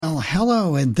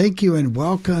hello, and thank you, and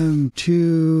welcome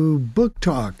to Book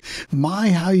Talk.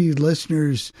 How you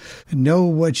listeners know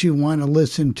what you want to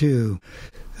listen to.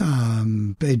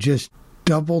 They just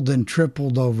doubled and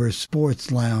tripled over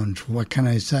Sports Lounge. What can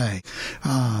I say?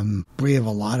 We have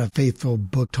a lot of faithful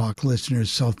Book Talk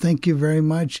listeners, so thank you very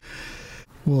much.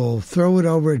 We'll throw it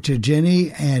over to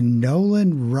Jenny and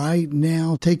Nolan right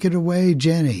now. Take it away,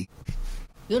 Jenny.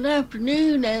 Good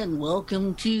afternoon and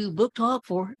welcome to Book Talk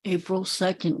for April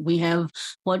 2nd. We have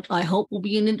what I hope will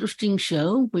be an interesting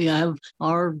show. We have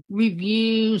our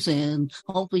reviews and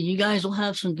hopefully you guys will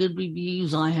have some good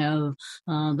reviews. I have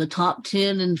the top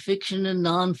 10 in fiction and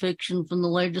nonfiction from the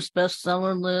latest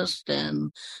bestseller list,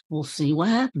 and we'll see what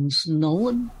happens.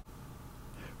 Nolan?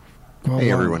 Hey,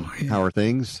 everyone. How are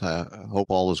things? Hope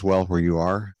all is well where you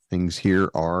are. Things here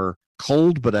are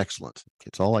cold but excellent.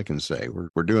 It's all I can say.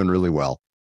 We're doing really well.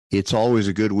 It's always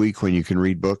a good week when you can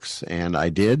read books, and I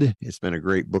did. It's been a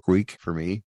great book week for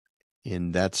me,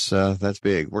 and that's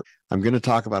big. I'm going to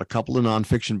talk about a couple of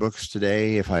nonfiction books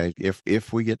today,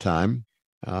 if we get time.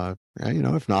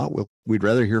 If not, we'd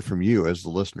rather hear from you as the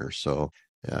listeners. So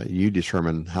you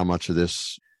determine how much of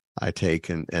this I take,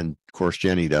 and of course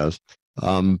Jenny does.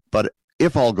 But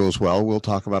if all goes well, we'll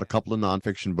talk about a couple of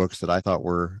nonfiction books that I thought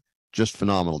were just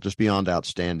phenomenal, just beyond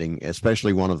outstanding,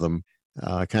 especially one of them.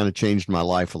 Kind of changed my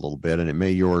life a little bit, and it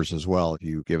may yours as well if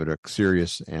you give it a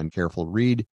serious and careful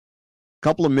read. A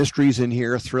couple of mysteries in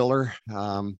here, a thriller.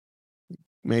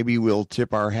 Maybe we'll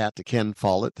tip our hat to Ken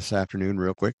Follett this afternoon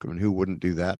real quick. I mean, who wouldn't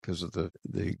do that because of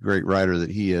the great writer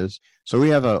that he is? So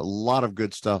we have a lot of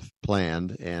good stuff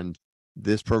planned, and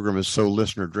this program is so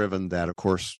listener-driven that, of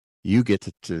course, you get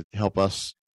to help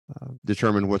us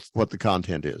determine what the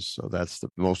content is. So that's the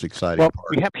most exciting part.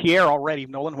 We have Pierre already,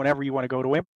 Nolan, whenever you want to go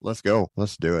to him. Let's go.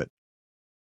 Let's do it.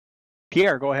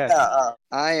 Pierre, go ahead.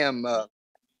 I am,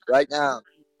 right now,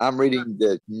 I'm reading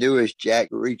the newest Jack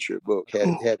Reacher book.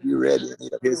 Have you read any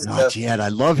of his stuff? Not yet. I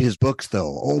love his books,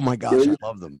 though. Oh, my gosh, I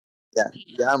love them. Yeah,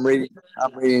 I'm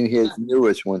reading his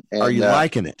newest one. And, are you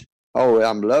liking it? Oh,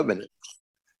 I'm loving it.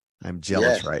 I'm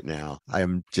jealous right now. I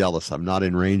am jealous. I'm not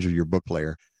in range of your book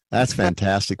player. That's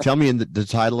fantastic. Tell me the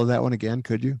title of that one again,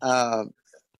 could you?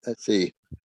 Let's see.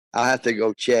 I'll have to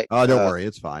go check. Oh, don't worry.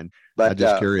 It's fine. But I'm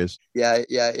just curious. Yeah,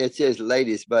 it's his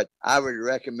latest, but I would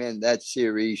recommend that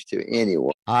series to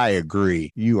anyone. I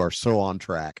agree. You are so on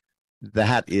track.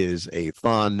 That is a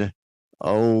fun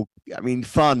in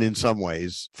some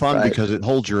ways. Fun because it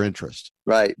holds your interest.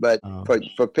 Right. But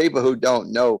for people who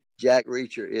don't know, Jack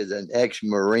Reacher is an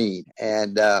ex-Marine,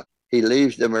 and he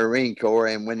leaves the Marine Corps,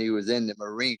 and when he was in the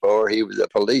Marine Corps, he was a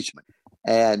policeman.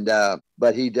 And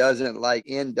but he doesn't like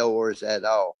indoors at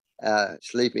all,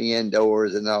 sleeping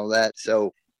indoors and all that.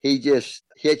 So he just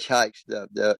hitchhikes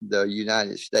the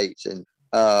United States, and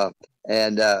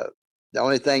the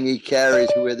only thing he carries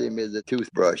with him is a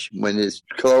toothbrush. When his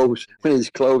clothes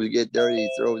get dirty, he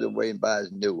throws them away and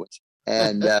buys new ones.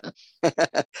 And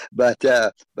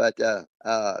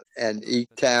and each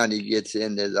town he gets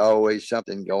in, there's always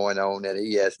something going on that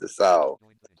he has to solve.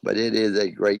 But it is a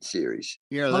great series.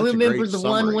 Yeah, I remember the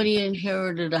one when he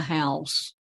inherited a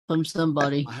house from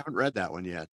somebody. I haven't read that one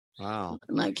yet. Wow,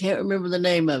 and I can't remember the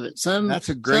name of it. That's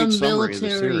a great summary of the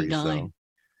series, though.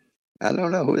 I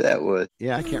don't know who that was.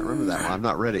 Yeah, I can't remember that one. I've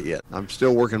not read it yet. I'm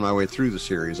still working my way through the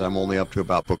series. I'm only up to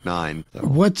about book 9. So.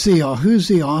 Who's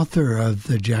the author of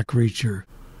the Jack Reacher?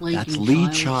 That's Lee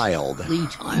Child.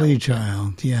 Lee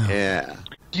Child, yeah. Yeah.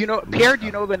 Do you know, Pierre, do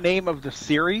you know the name of the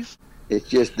series? It's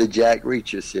just the Jack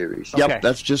Reacher series. Yep, okay.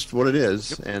 That's just what it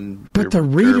is. But the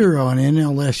reader on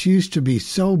NLS used to be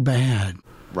so bad.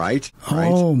 Right.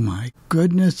 Oh my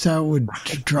goodness, that would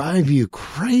drive you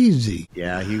crazy.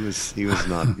 Yeah, he was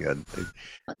not good.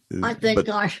 I think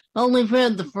I only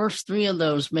read the first 3 of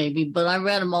those, maybe, but I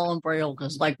read them all in Braille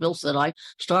because, like Bill said, I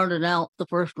started out the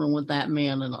first one with that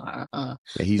man, and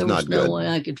he's there not was no good. way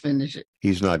I could finish it.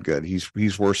 He's not good.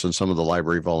 He's worse than some of the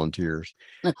library volunteers,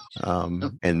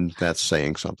 and that's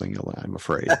saying something, I'm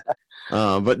afraid.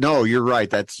 But no, you're right.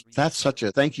 That's such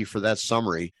a thank you for that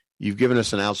summary. You've given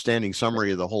us an outstanding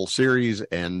summary of the whole series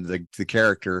and the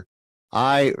character.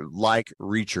 I like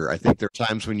Reacher. I think there are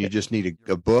times when you just need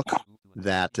a book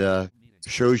that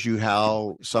shows you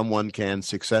how someone can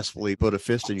successfely put a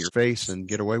fist in your face and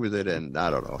get away with it. And I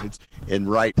don't know. And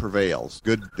right prevails.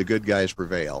 The good guys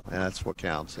prevail, and that's what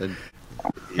counts. And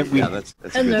that's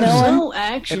and they're so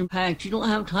action-packed, you don't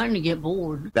have time to get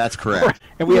bored. That's correct.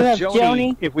 And we have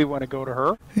Joni, if we want to go to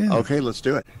her. Yeah. Okay, let's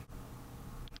do it.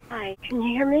 Hi, can you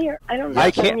hear me? I don't know.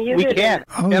 I can. We can.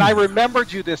 Oh. And I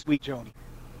remembered you this week, Joni.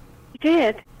 You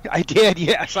did? I did,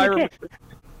 yes. I remember.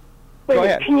 Wait, go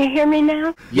ahead. Can you hear me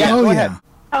now? Yeah, go ahead.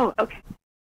 Oh, okay.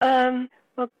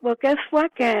 Well, guess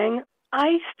what, gang?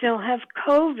 I still have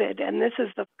COVID, and this is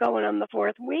going on the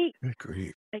 4th week. Good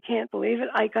grief. I can't believe it.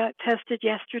 I got tested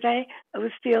yesterday. I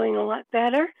was feeling a lot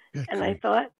better, and I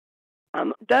thought,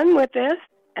 I'm done with this.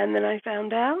 And then I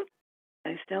found out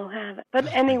I still have it. But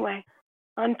anyway,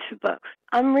 on to books.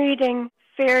 I'm reading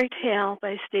Fairy Tale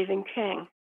by Stephen King.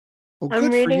 Oh, I'm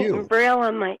good reading for you. in Braille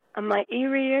on my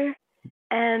e-reader,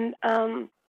 and I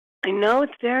know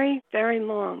it's very, very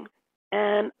long,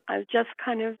 and I've just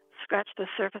kind of scratched the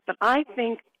surface, but I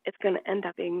think it's going to end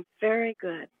up being very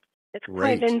good. It's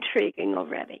quite intriguing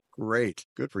already. Great.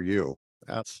 Good for you.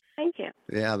 Thank you.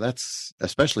 Yeah, that's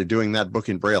especially doing that book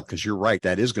in Braille, because you're right.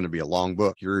 That is going to be a long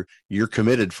book. You're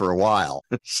committed for a while.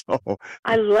 So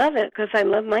I love it because I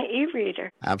love my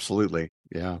e-reader. Absolutely.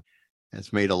 Yeah.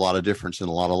 It's made a lot of difference in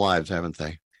a lot of lives, haven't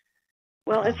they?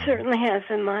 Well, it certainly has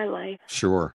in my life.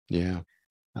 Sure. Yeah.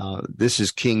 This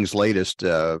is King's latest,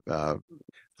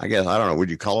 I guess, I don't know, would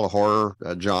you call it a horror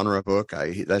genre book?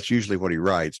 That's usually what he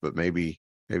writes, but maybe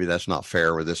that's not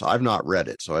fair with this. I've not read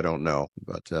it, so I don't know.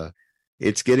 But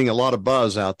it's getting a lot of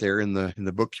buzz out there in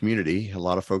the book community. A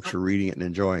lot of folks are reading it and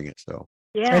enjoying it. So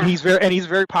yeah, and he's a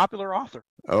very popular author.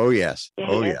 Oh yes,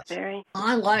 yeah, yes. Very.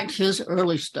 I liked his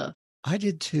early stuff. I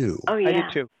did too. Oh yeah, I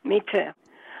did too. Me too.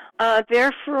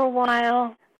 There for a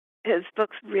while, his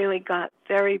books really got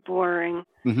very boring.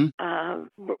 Mm-hmm.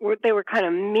 They were kind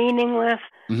of meaningless.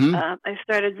 Mm-hmm. I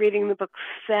started reading the book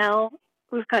Cell.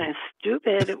 It was kind of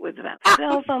stupid. It was about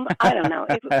cells. I don't know.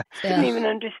 Didn't even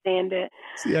understand it.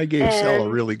 See, I gave Cell a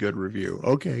really good review.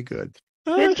 Okay, good.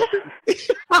 Did you?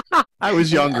 I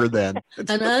was younger then.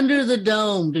 And Under the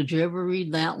Dome, did you ever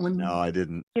read that one? No, I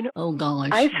didn't. Oh gosh,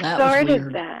 I that started was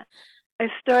weird. that. I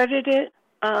started it,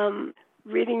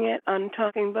 reading it on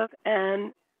Talking Book,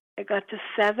 and I got to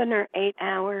 7 or 8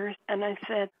 hours, and I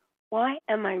said, why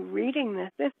am I reading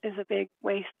this? This is a big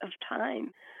waste of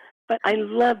time. But I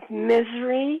loved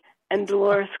Misery and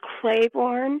Dolores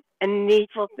Claiborne and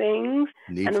Needful Things,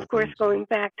 and of course going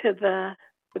back to the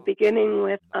beginning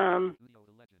with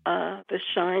The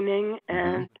Shining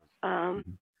and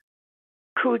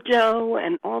Cujo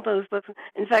and all those books.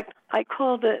 In fact, I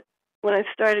called it, when I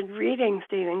started reading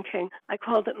Stephen King, I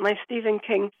called it my Stephen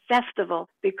King Festival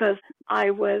because I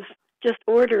was just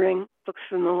ordering books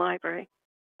from the library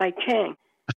by King.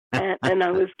 And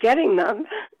I was getting them,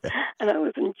 and I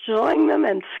was enjoying them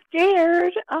and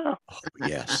scared. Oh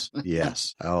yes.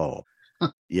 Oh,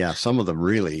 yeah. Some of them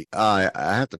really. I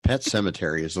have the Pet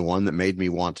Cemetery is the one that made me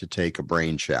want to take a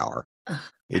brain shower.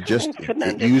 It just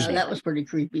that was pretty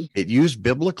creepy. It used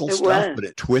biblical stuff, but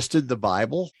it twisted the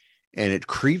Bible, and it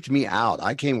creeped me out.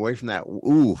 I came away from that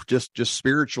just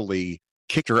spiritually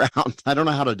kicked around. I don't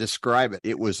know how to describe it.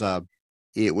 It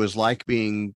was like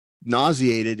being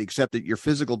nauseated, except that your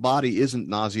physical body isn't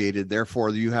nauseated,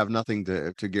 therefore you have nothing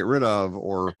to get rid of,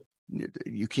 or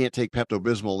you can't take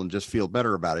Pepto-Bismol and just feel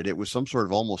better about it. It was some sort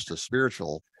of almost a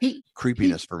spiritual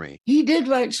creepiness for me. He did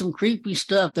write some creepy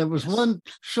stuff. There was one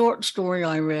short story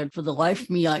I read, for the life of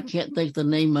me I can't think the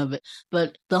name of it,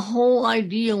 but the whole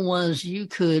idea was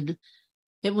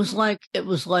it was like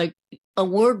a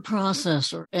word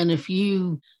processor, and if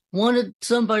you wanted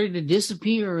somebody to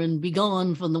disappear and be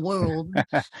gone from the world,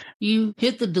 you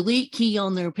hit the delete key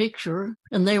on their picture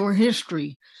and they were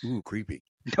history. Ooh, creepy.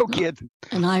 No kidding.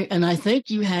 And I think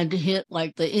you had to hit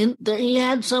like he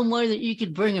had some way that you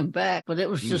could bring him back, but it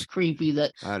was just creepy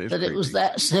that creepy. It was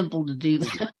that simple to do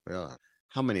that. Yeah.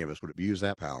 How many of us would abuse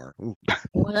that power? Ooh.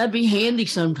 Well, that'd be handy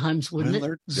sometimes, wouldn't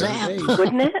it? Zap.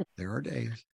 Wouldn't it? There are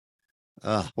days.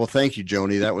 Well, thank you,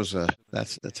 Joni.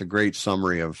 That's a great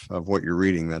summary of what you're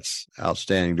reading. That's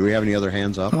outstanding. Do we have any other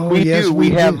hands up? Oh, we yes, do.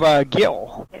 We have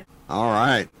Gil. All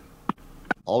right.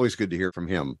 Always good to hear from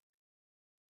him.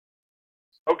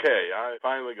 Okay, I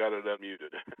finally got it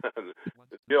unmuted.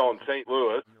 It's Gil in St.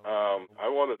 Louis. I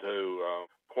wanted to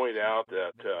point out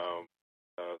that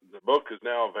the book is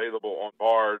now available on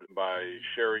Bard by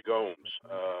Sheri Gomes.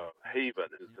 Haven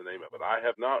is the name of it. I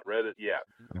have not read it yet.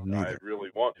 I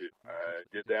really want to. I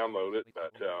did download it,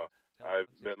 but I've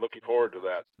been looking forward to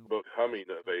that book coming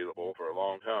available for a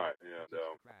long time, and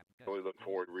really looking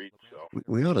forward to reading. So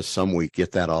we ought to some week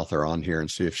get that author on here and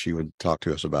see if she would talk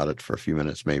to us about it for a few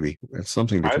minutes. Maybe it's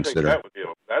something to consider. I think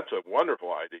that's a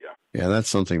wonderful idea. Yeah, that's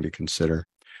something to consider.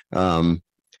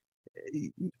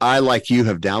 I, like you,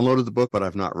 have downloaded the book, but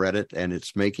I've not read it, and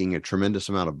it's making a tremendous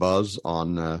amount of buzz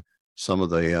on some of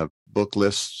the book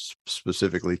lists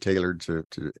specifically tailored to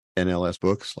NLS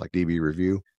books like DB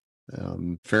Review.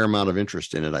 Fair amount of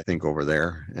interest in it, I think, over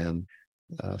there. And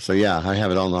so, yeah, I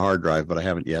have it on the hard drive, but I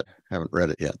haven't read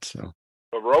it yet. So,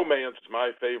 The romance romance is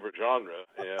my favorite genre,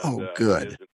 and good.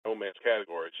 is in the romance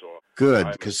category. So good,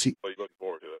 I'm because really looking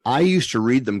forward to it. I used to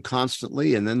read them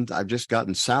constantly, and then I've just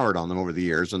gotten soured on them over the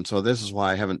years, and so this is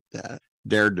why I haven't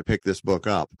dared to pick this book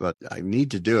up. But I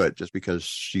need to do it just because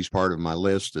she's part of my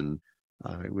list, and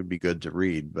it would be good to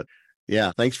read. But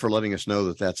yeah, thanks for letting us know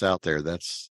that that's out there.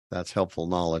 That's helpful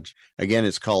knowledge. Again,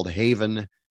 it's called Haven,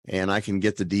 and I can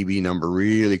get the DB number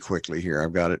really quickly here.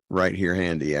 I've got it right here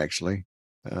handy, actually.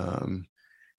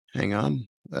 Hang on.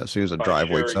 As soon as the drive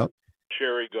wakes up.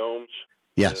 Sheri Gomes.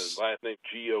 Yes. Last name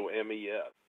Gomes.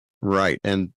 Right.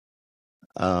 And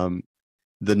the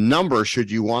number,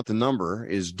 should you want the number,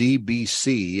 is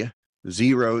DBC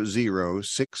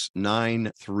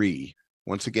 00693.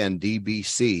 Once again,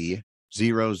 DBC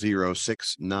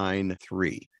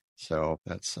 00693. So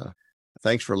that's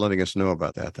thanks for letting us know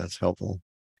about that. That's helpful.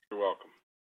 You're welcome.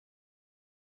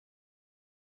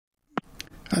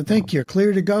 I think you're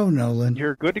clear to go, Nolan.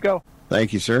 You're good to go.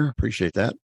 Thank you, sir. Appreciate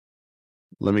that.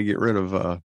 Let me get rid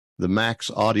of the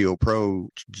Max Audio Pro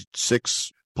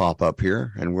 6 pop up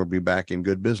here, and we'll be back in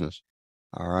good business.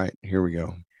 All right, here we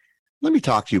go. Let me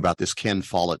talk to you about this Ken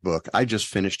Follett book. I just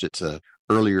finished it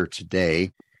earlier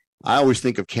today. I always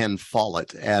think of Ken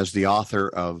Follett as the author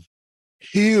of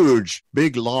huge,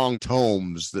 big, long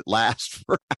tomes that last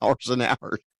for hours and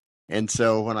hours. And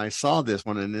so when I saw this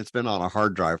one, and it's been on a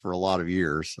hard drive for a lot of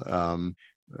years,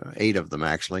 8 of them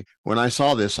actually, when I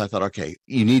saw this, I thought, okay,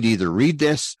 you need to either read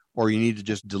this or you need to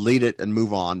just delete it and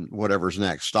move on, whatever's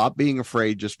next. Stop being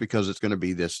afraid just because it's going to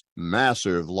be this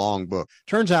massive, long book.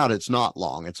 Turns out it's not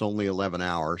long. It's only 11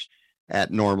 hours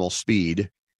at normal speed.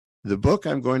 The book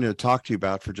I'm going to talk to you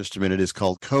about for just a minute is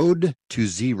called Code to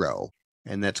Zero.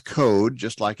 And that's code,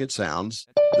 just like it sounds.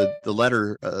 The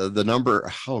letter, the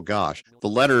number,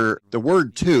 the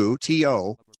word two,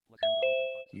 T-O.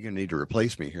 You're going to need to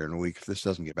replace me here in a week if this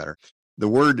doesn't get better. The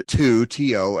word two,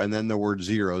 T-O, and then the word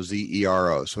zero,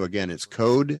 Z-E-R-O. So again, it's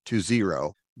Code to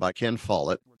Zero by Ken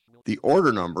Follett. The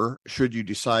order number, should you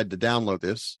decide to download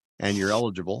this and you're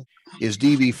eligible, is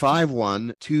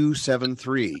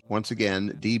DB51273. Once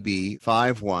again,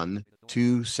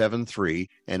 DB51273.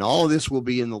 And all of this will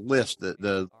be in the list,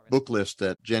 the book list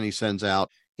that Jenny sends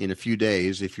out in a few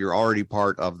days if you're already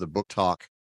part of the Book Talk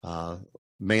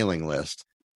mailing list.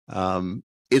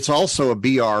 It's also a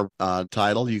BR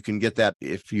title. You can get that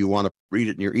if you want to read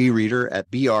it in your e-reader at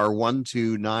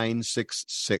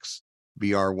BR12966.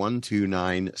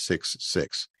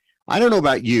 BR12966. I don't know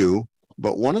about you,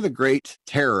 but one of the great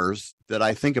terrors that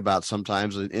I think about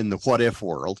sometimes in the what if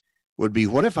world would be,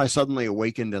 what if I suddenly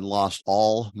awakened and lost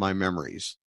all my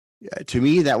memories? To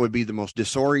me, that would be the most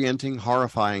disorienting,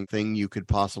 horrifying thing you could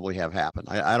possibly have happen.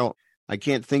 I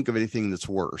can't think of anything that's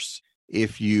worse.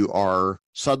 If you are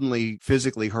suddenly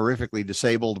physically horrifically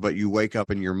disabled, but you wake up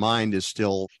and your mind is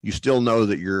you still know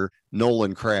that you're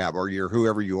Nolan Crab or you're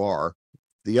whoever you are.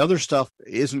 The other stuff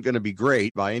isn't going to be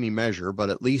great by any measure, but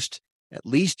at least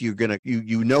you're going to,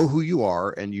 you know who you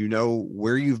are and you know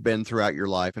where you've been throughout your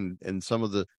life and some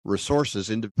of the resources,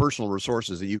 interpersonal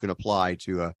resources that you can apply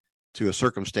to a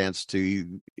circumstance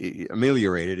to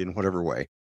ameliorate it in whatever way.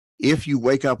 If you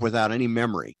wake up without any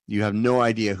memory, you have no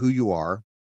idea who you are.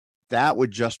 That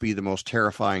would just be the most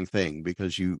terrifying thing,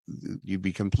 because you'd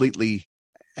be completely,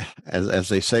 as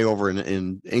they say over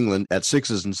in England, at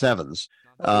sixes and sevens.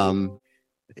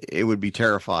 It would be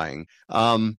terrifying.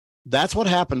 That's what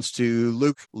happens to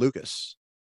Luke Lucas.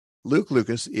 Luke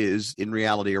Lucas is in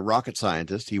reality a rocket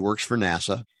scientist. He works for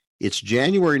NASA. It's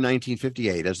January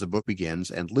 1958 as the book begins,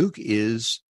 and Luke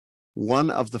is one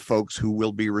of the folks who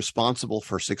will be responsible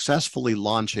for successfully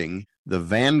launching the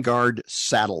Vanguard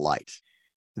satellite.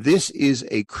 This is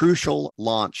a crucial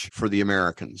launch for the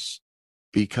Americans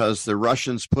because the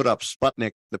Russians put up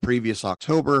Sputnik the previous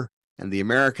October, and the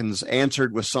Americans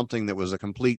answered with something that was a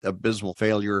complete abysmal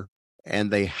failure,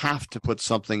 and they have to put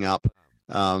something up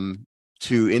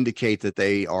to indicate that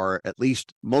they are at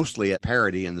least mostly at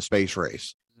parity in the space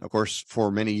race. Of course,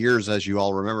 for many years, as you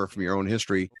all remember from your own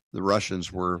history, the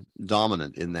Russians were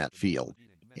dominant in that field.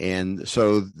 And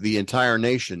so the entire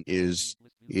nation is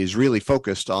really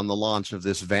focused on the launch of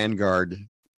this Vanguard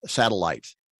satellite.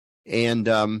 And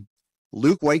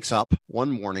Luke wakes up one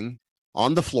morning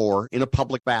on the floor in a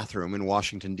public bathroom in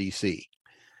Washington, D.C.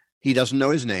 He doesn't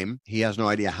know his name. He has no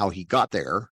idea how he got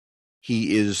there.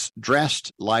 He is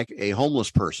dressed like a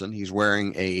homeless person. He's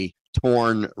wearing a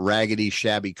torn, raggedy,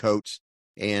 shabby coat.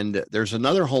 And there's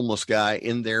another homeless guy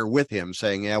in there with him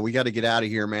saying, yeah, we got to get out of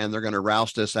here, man. They're going to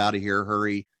roust us out of here.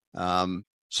 Hurry.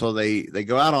 So they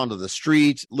go out onto the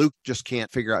street. Luke just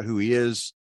can't figure out who he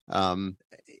is.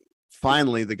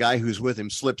 finally, the guy who's with him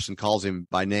slips and calls him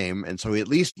by name. And so he at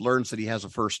least learns that he has a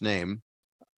first name.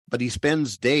 But he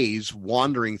spends days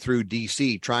wandering through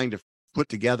D.C. trying to put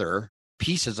together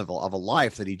pieces of a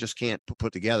life that he just can't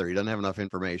put together. He doesn't have enough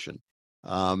information.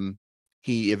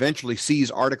 He eventually sees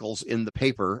articles in the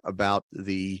paper about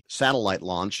the satellite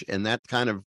launch, and that kind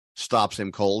of stops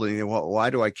him cold. And why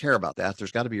do I care about that?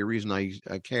 There's got to be a reason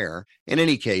I care. In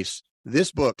any case,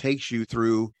 this book takes you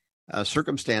through a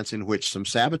circumstance in which some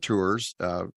saboteurs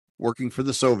working for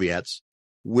the Soviets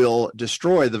will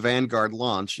destroy the Vanguard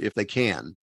launch if they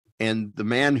can. And the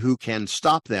man who can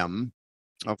stop them,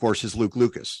 of course, is Luke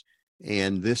Lucas.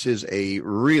 And this is a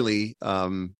really,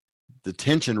 the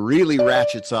tension really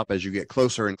ratchets up as you get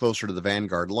closer and closer to the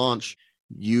Vanguard launch.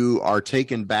 You are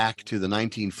taken back to the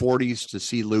 1940s to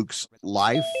see Luke's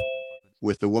life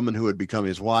with the woman who had become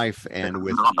his wife and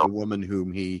with the woman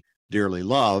whom he dearly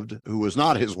loved, who was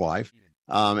not his wife.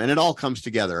 And it all comes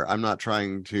together.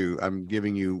 I'm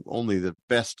giving you only the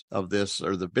best of this,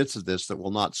 or the bits of this that will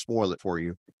not spoil it for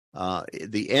you.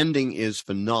 The ending is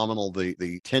phenomenal.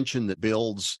 The tension that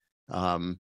builds,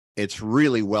 it's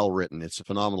really well written. It's a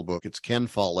phenomenal book. It's Ken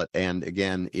Follett. And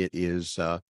again, it is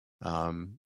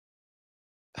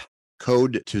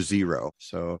Code to Zero.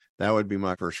 So that would be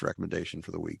my first recommendation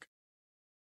for the week.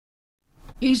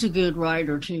 He's a good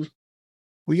writer too.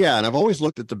 Well, yeah, and I've always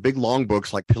looked at the big long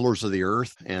books like Pillars of the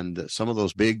Earth and some of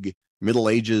those big Middle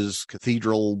Ages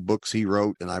cathedral books he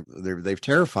wrote, and they've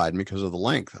terrified me because of the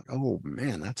length. Oh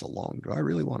man, that's a long. Do I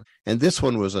really want to? And this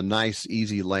one was a nice,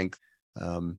 easy length.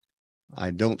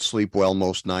 I don't sleep well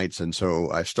most nights, and so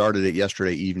I started it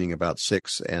yesterday evening about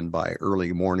 6, and by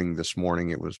early morning this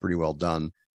morning it was pretty well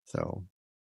done. So,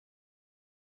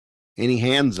 any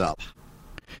hands up?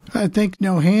 I think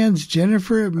no hands,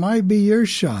 Jennifer. It might be your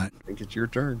shot. I think it's your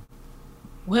turn.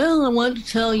 Well, I want to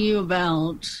tell you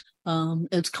about,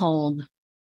 it's called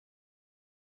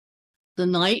The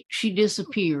Night She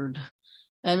Disappeared,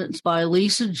 and it's by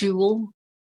LisaJewell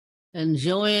and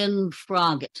Joan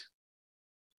Froggatt.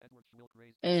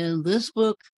 And this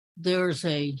book, there's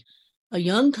a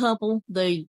young couple.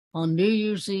 On New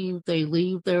Year's Eve, they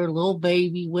leave their little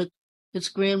baby with its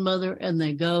grandmother, and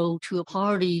they go to a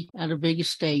party at a big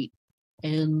estate.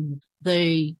 And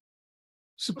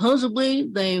supposedly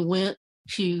they went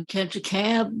to catch a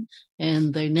cab,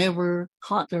 and they never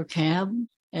caught their cab,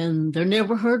 and they're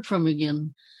never heard from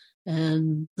again.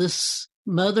 And this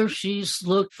mother, she's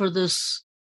looked for this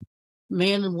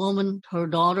man and woman, her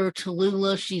daughter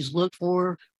Tallulah, she's looked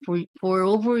for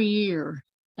over a year,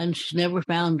 and she's never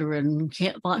found her, and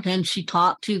can't find. And she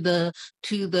talked to the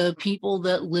people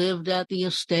that lived at the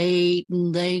estate,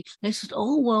 and they said,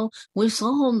 "Oh well, we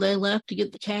saw them. They left to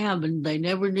get the cab, and they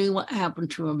never knew what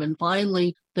happened to them." And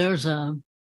finally, there's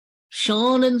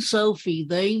Sean and Sophie.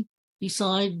 They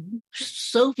decide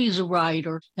Sophie's a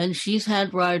writer, and she's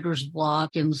had writer's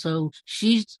block, and so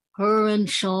her and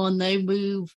Sean, they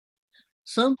move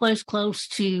someplace close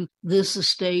to this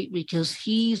estate because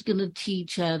he's going to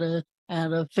teach at a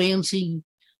fancy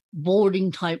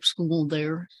boarding type school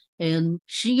there. And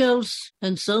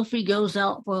Sophie goes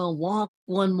out for a walk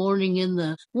one morning in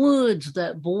the woods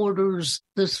that borders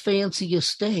this fancy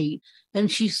estate, and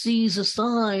she sees a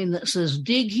sign that says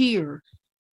 "Dig Here."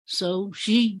 So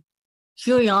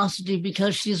curiosity,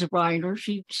 because she's a writer,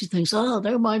 she thinks, oh,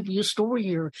 there might be a story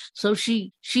here. So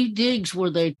she digs where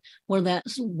that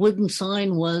wooden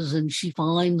sign was, and she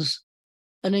finds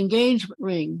an engagement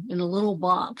ring in a little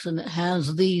box, and it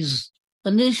has these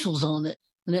initials on it,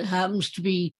 and it happens to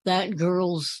be that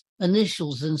girl's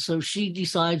initials. And so she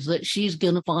decides that she's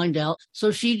going to find out.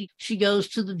 So she goes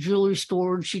to the jewelry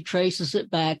store, and she traces it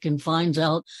back and finds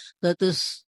out that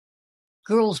this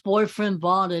girl's boyfriend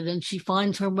bought it, and she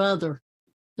finds her mother,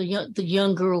 the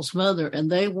young girl's mother, and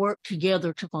they work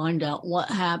together to find out what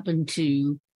happened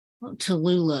to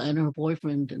Tallulah and her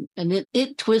boyfriend. And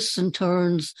it twists and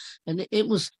turns, and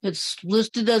it's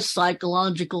listed as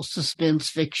psychological suspense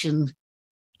fiction,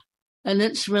 and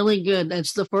it's really good.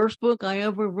 It's the first book I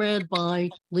ever read by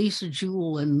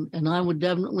LisaJewell, and I would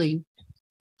definitely.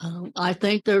 I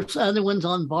think there's other ones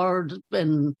on Bard,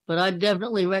 but I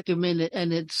definitely recommend it.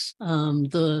 And it's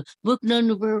the book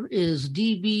number is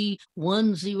DB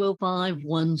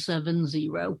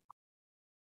 105170.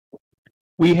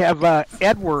 We have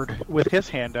Edward with his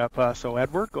hand up. So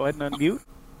Edward, go ahead and unmute.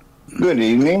 Good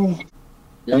evening.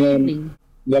 Good evening.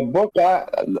 The book I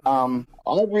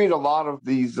read a lot of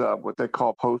these what they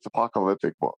call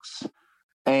post-apocalyptic books,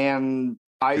 and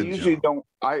I usually don't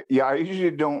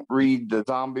read the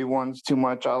zombie ones too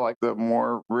much. I like the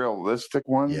more realistic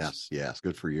ones. Yes,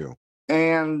 good for you.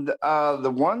 And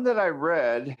the one that I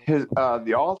read,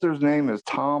 the author's name is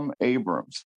Tom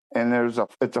Abrams, and it's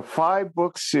a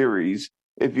 5-book series.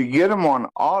 If you get them on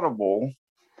Audible,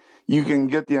 you can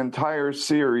get the entire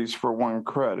series for one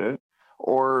credit,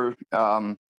 or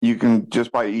you can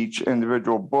just buy each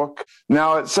individual book.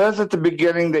 Now, it says at the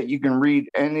beginning that you can read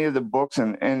any of the books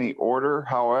in any order.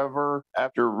 However,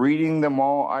 after reading them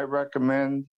all, I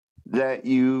recommend that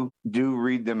you do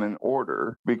read them in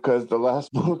order, because the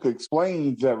last book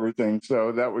explains everything.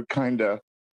 So that would kind of,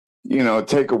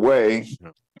 take away.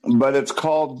 But it's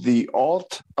called The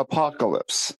Alt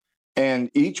Apocalypse. And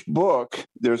each book,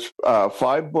 there's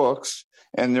 5 books,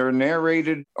 and they're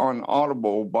narrated on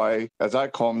Audible by, as I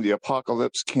call him, the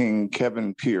Apocalypse King,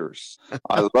 Kevin Pierce.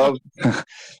 I love,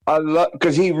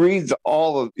 because he reads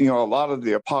all of, a lot of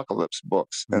the Apocalypse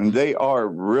books, and they are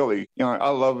really, I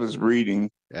love his reading.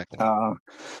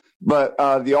 But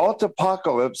the Alt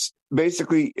Apocalypse,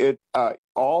 basically,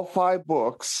 all 5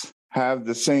 books have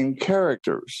the same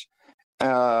characters.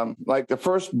 Like the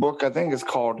first book, I think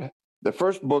the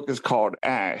first book is called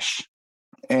Ash,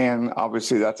 and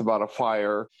obviously that's about a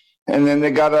fire. And then they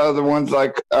got other ones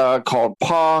like called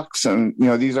Pox, and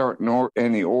these aren't in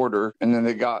any order. And then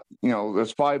they got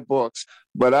there's 5 books,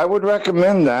 but I would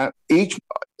recommend that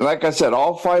like I said,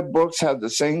 all 5 books have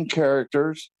the same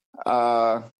characters,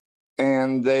 and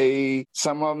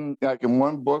some of them, like in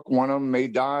one book, one of them may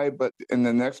die, but in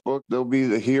the next book they'll be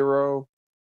the hero.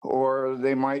 Or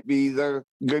they might be the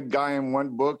good guy in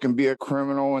one book and be a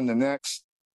criminal in the next.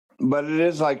 But it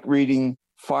is like reading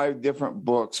 5 different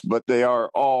books, but they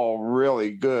are all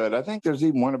really good. I think there's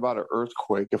even one about an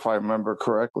earthquake, if I remember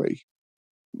correctly.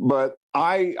 But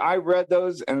I read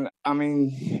those, and I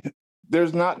mean,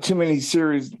 there's not too many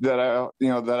series that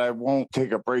I won't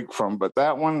take a break from. But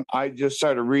that one, I just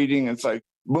started reading. It's like,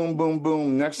 boom, boom,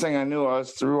 boom. Next thing I knew, I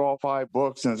was through all 5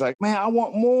 books, and it's like, man, I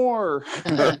want more.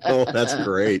 Oh, that's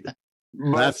great.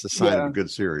 That's the sign of a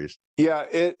good series. Yeah,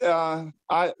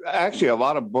 I actually, a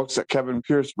lot of books that Kevin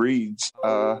Pierce reads,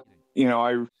 I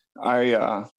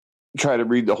try to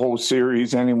read the whole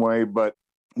series anyway, but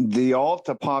the Alt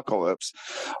Apocalypse,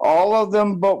 all of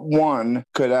them but one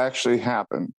could actually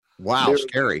happen. Wow,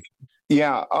 scary.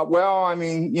 Yeah, well,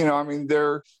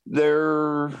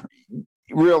 they're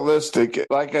realistic,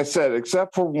 like I said,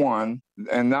 except for one,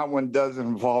 and that one does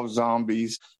involve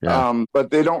zombies.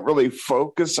 But they don't really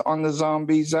focus on the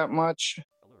zombies that much.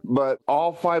 But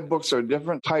all 5 books are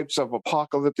different types of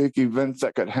apocalyptic events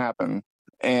that could happen.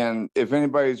 And if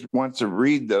anybody wants to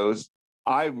read those,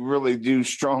 I really do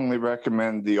strongly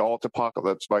recommend The Alt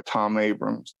Apocalypse by Tom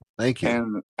Abrams. Thank you.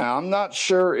 And I'm not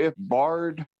sure if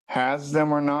Bard has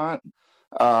them or not.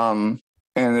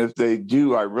 And if they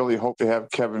do, I really hope they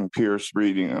have Kevin Pierce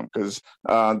reading them, because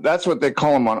that's what they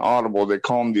call him on Audible. They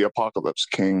call him the Apocalypse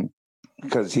King,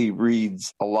 because he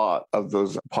reads a lot of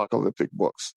those apocalyptic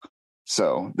books.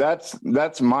 So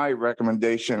that's my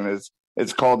recommendation.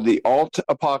 It's called The Alt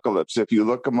Apocalypse. If you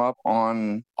look them up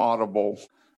on Audible,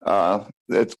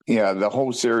 the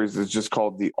whole series is just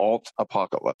called The Alt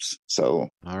Apocalypse. So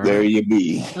There you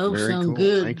be. Oh, very sound cool.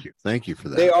 good. Thank you for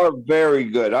that. They are very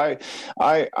good. I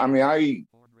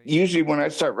usually, when I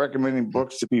start recommending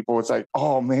books to people, it's like,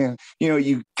 oh man,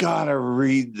 you gotta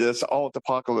read this Alt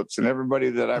Apocalypse. And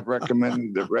everybody that I've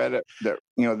recommended that read it, that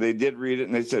they did read it,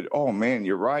 and they said, oh man,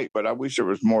 you're right, but I wish there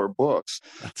was more books.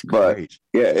 That's great.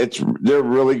 But yeah, they're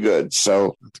really good.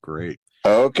 So that's great.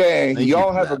 Okay,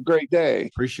 y'all have a great day.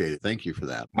 Appreciate it. Thank you for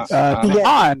that.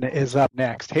 Don is up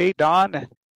next. Hey, Don, go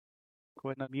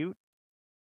ahead and unmute.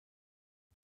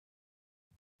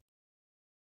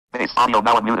 Base audio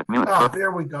now unmuted. Mute. Oh,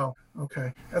 there we go.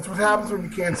 Okay. That's what happens when you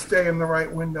can't stay in the right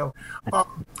window.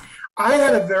 I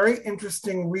had a very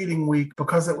interesting reading week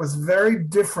because it was very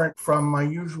different from my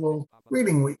usual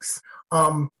reading weeks.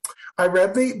 I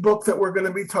read the book that we're going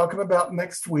to be talking about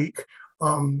next week.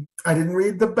 I didn't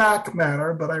read the back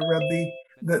matter, but I read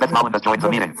the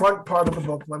front part of the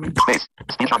book. Let me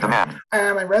speech on demand.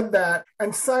 And I read that,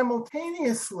 and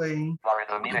simultaneously,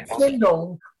 on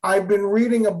Kindle, I've been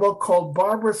reading a book called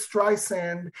Barbra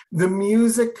Streisand, The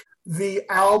Music, the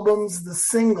Albums, the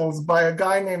Singles, by a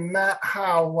guy named Matt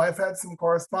Howe, who I've had some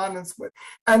correspondence with.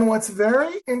 And what's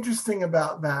very interesting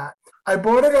about that, I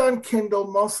bought it on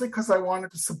Kindle mostly because I wanted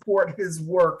to support his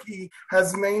work. He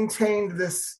has maintained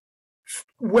this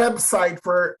website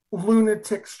for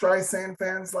lunatic Streisand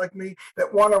fans like me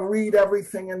that want to read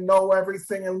everything and know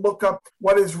everything and look up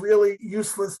what is really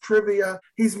useless trivia.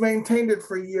 He's maintained it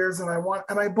for years, and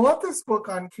I bought this book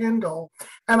on Kindle,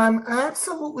 and I'm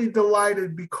absolutely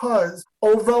delighted because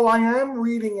although I am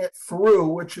reading it through,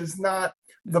 which is not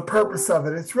the purpose of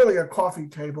it. It's really a coffee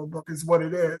table book is what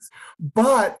it is.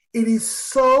 But it is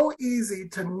so easy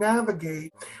to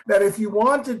navigate that if you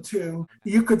wanted to,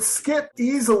 you could skip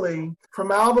easily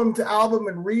from album to album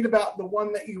and read about the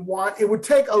one that you want. It would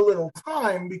take a little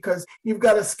time because you've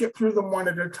got to skip through them one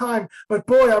at a time. But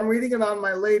boy, I'm reading it on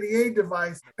my Lady A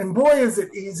device, and boy, is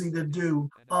it easy to do.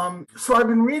 So I've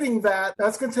been reading that.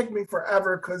 That's going to take me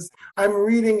forever because I'm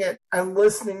reading it and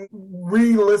listening,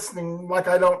 re-listening, like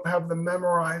I don't have them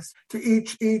memorized, to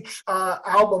each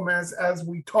album as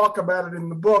we talk about it in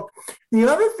the book. The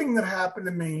other thing that happened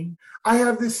to me, I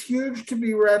have this huge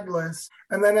to-be-read list,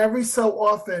 and then every so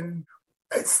often,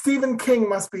 Stephen King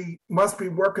must be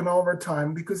working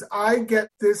overtime because I get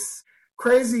this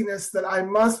craziness that I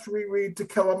must reread To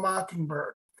Kill a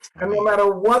Mockingbird. And no matter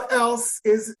what else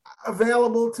is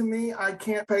available to me, I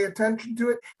can't pay attention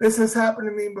to it. This has happened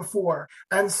to me before.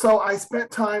 And so I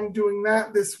spent time doing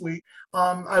that this week.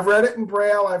 I've read it in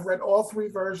Braille. I've read all 3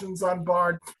 versions on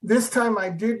Bard. This time I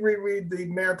did reread the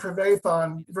Mayor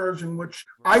Trevathan version, which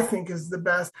I think is the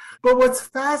best. But what's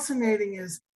fascinating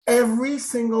is every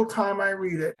single time I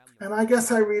read it, and I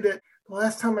guess I read it, the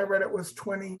last time I read it was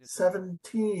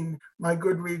 2017, my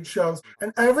Goodreads shows.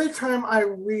 And every time I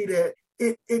read it,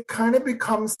 it kind of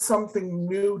becomes something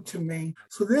new to me.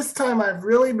 So this time I've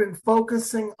really been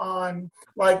focusing on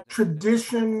like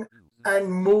tradition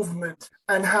and movement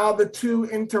and how the two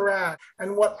interact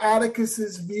and what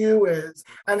Atticus's view is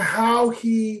and how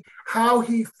he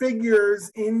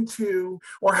figures into,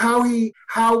 or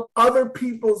how other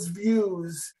people's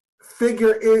views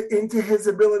figure into his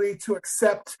ability to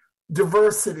accept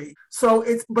diversity. So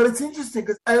it's interesting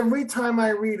because every time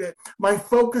I read it, my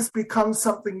focus becomes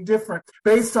something different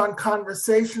based on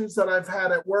conversations that I've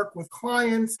had at work with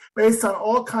clients, based on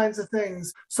all kinds of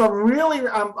things. So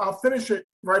I'll finish it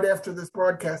right after this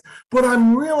broadcast, but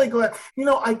I'm really glad.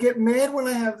 I get mad when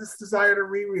I have this desire to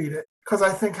reread it because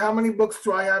I think, how many books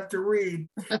do I have to read?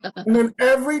 And then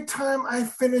every time I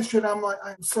finish it, I'm like,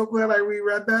 I'm so glad I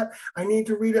reread that. I need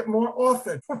to read it more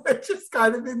often, which is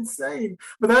kind of insane.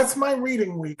 But that's my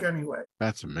reading week anyway.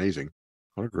 That's amazing.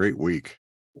 What a great week.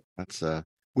 That's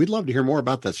we'd love to hear more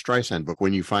about that Streisand book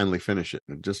when you finally finish it,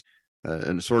 and just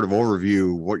and sort of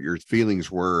overview what your feelings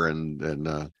were,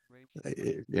 and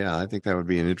yeah, I think that would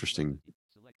be an interesting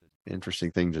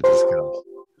thing to discuss.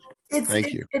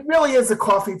 Thank you. It really is a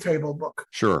coffee table book.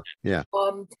 Sure. Yeah.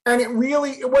 And it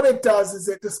really, what it does is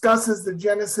it discusses the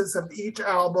genesis of each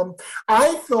album.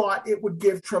 I thought it would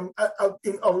give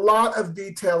a lot of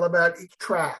detail about each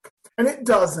track, and it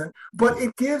doesn't, but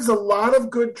it gives a lot of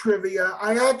good trivia.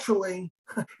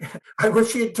 I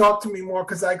wish he had talked to me more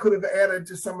because I could have added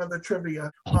to some of the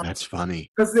trivia. Oh, that's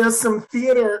funny. Because there's some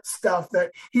theater stuff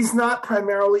that he's not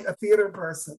primarily a theater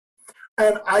person.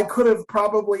 And I could have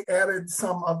probably added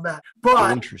some of that.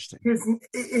 But interesting.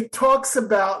 It talks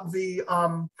about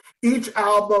each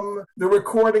album, the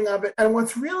recording of it. And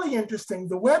what's really interesting,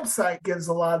 the website gives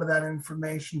a lot of that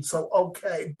information. So,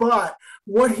 okay. But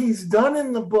what he's done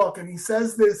in the book, and he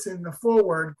says this in the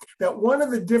foreword, that one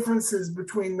of the differences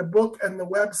between the book and the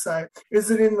website is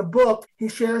that in the book, he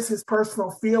shares his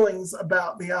personal feelings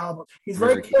about the album. He's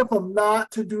very careful not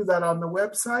to do that on the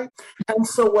website. And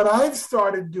so what I've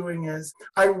started doing is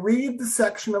I read the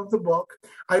section of the book,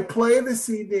 I play the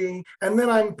CD, and then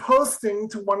I'm posting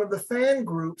to one of the fan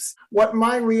groups what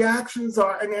my reactions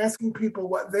are and asking people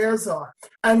what theirs are.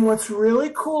 And what's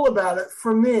really cool about it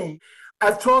for me,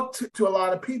 I've talked to a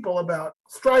lot of people about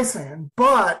Streisand,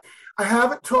 but I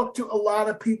haven't talked to a lot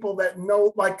of people that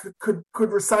know, like, could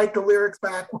recite the lyrics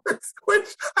backwards,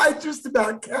 which I just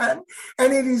about can.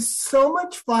 And it is so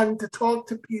much fun to talk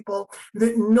to people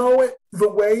that know it the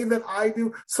way that I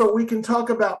do, so we can talk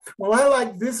about, well, I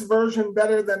like this version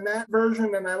better than that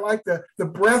version, and I like the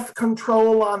breath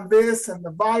control on this and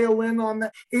the violin on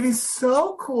that. It is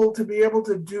so cool to be able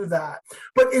to do that.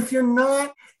 But if you're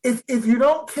not, if you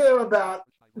don't care about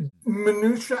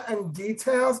minutia and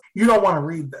details, you don't want to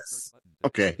read this.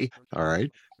 Okay, all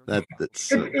right.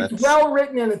 That's well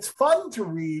written and it's fun to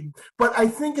read, but I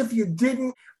think if you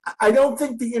didn't, I don't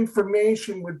think the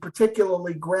information would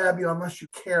particularly grab you unless you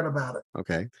cared about it.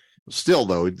 Okay. Still,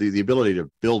 though, the ability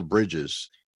to build bridges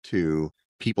to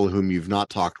people whom you've not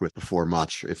talked with before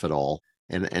much, if at all,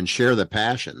 and share the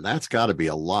passion, that's got to be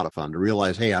a lot of fun to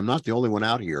realize, hey, I'm not the only one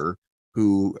out here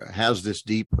who has this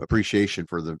deep appreciation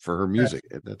for her music.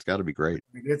 Yeah. That's got to be great.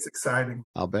 It's exciting.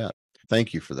 I'll bet.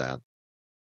 Thank you for that.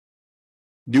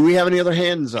 Do we have any other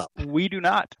hands up? We do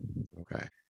not. Okay.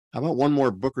 How about one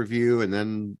more book review, and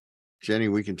then, Jenny,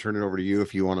 we can turn it over to you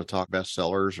if you want to talk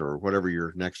bestsellers or whatever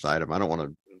your next item. I don't want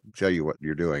to tell you what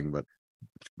you're doing, but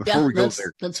before we go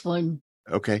there, that's fine.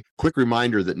 Okay. Quick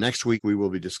reminder that next week we will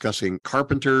be discussing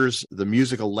Carpenter's The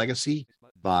Musical Legacy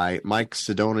by Mike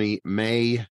Sidoni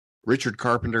May, Richard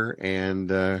Carpenter,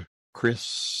 and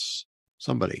Chris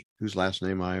somebody whose last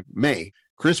name May.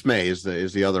 Chris May is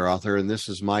the other author, and this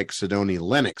is Mike Sidoni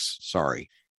Lennox. Sorry.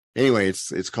 Anyway,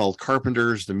 it's called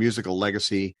Carpenter's The Musical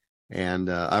Legacy, and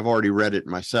I've already read it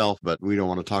myself, but we don't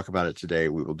want to talk about it today.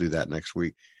 We will do that next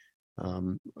week.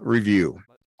 Review.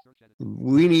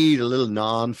 We need a little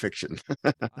nonfiction.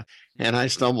 And I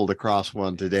stumbled across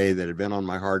one today that had been on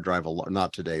my hard drive,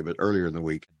 not today, but earlier in the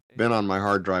week, been on my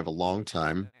hard drive a long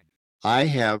time. I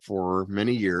have for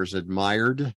many years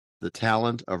admired the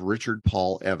talent of Richard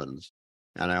Paul Evans.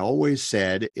 And I always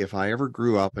said, if I ever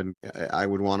grew up, and I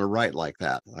would want to write like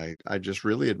that. I just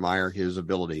really admire his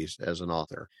abilities as an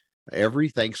author. Every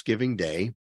Thanksgiving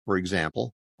Day, for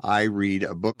example, I read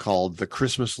a book called The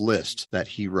Christmas List that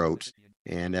he wrote.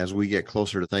 And as we get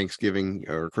closer to Thanksgiving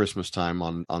or Christmas time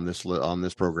on this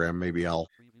program, maybe I'll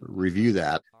review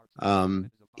that.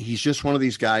 He's just one of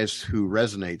these guys who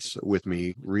resonates with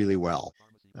me really well.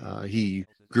 He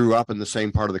grew up in the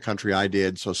same part of the country I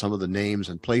did, so some of the names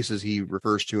and places he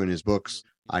refers to in his books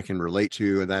I can relate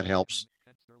to, and that helps.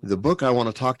 The book I want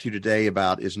to talk to you today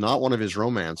about is not one of his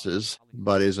romances,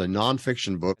 but is a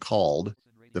nonfiction book called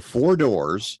The Four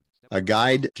Doors, A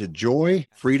Guide to Joy,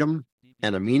 Freedom,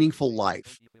 and a Meaningful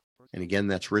Life. And again,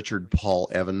 that's Richard Paul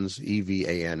Evans,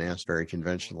 Evans, very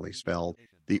conventionally spelled.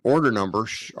 The order number,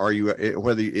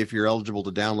 if you're eligible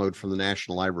to download from the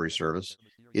National Library Service,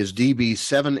 is DB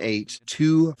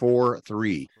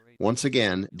 78243. Once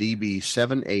again, DB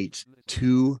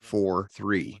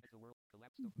 78243.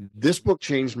 This book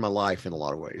changed my life in a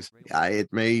lot of ways.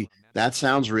 That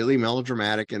sounds really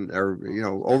melodramatic or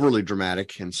overly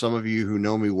dramatic, and some of you who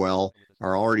know me well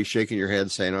are already shaking your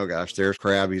head saying, oh gosh, there's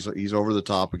Crab. He's over the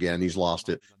top again. He's lost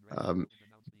it.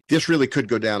 This really could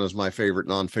go down as my favorite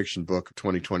nonfiction book of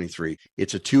 2023.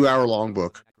 It's a 2-hour-long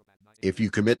book. If you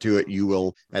commit to it, you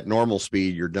will, at normal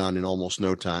speed, you're done in almost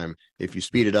no time. If you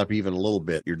speed it up even a little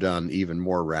bit, you're done even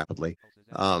more rapidly.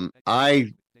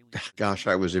 I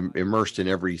was immersed in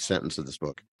every sentence of this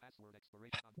book.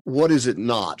 What is it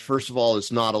not? First of all,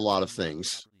 it's not a lot of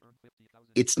things.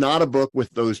 It's not a book with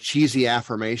those cheesy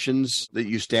affirmations that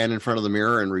you stand in front of the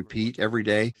mirror and repeat every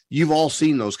day. You've all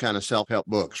seen those kind of self-help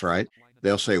books, right?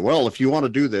 They'll say, well, if you want to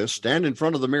do this, stand in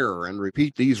front of the mirror and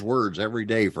repeat these words every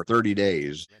day for 30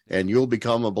 days, and you'll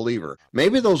become a believer.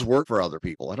 Maybe those work for other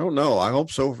people. I don't know. I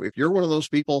hope so. If you're one of those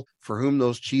people for whom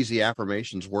those cheesy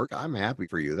affirmations work, I'm happy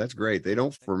for you. That's great. They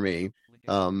don't for me.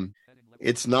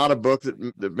 It's not a book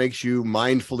that makes you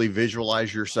mindfully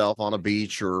visualize yourself on a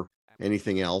beach or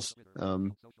anything else.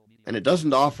 And it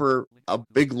doesn't offer a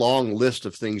big, long list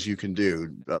of things you can do,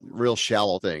 real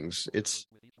shallow things. It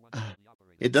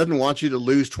doesn't want you to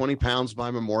lose 20 pounds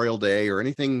by Memorial Day or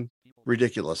anything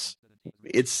ridiculous.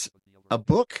 It's a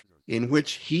book in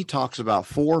which he talks about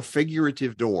 4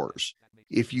 figurative doors.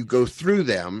 If you go through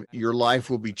them, your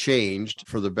life will be changed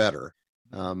for the better.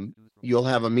 You'll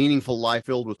have a meaningful life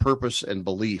filled with purpose and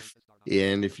belief.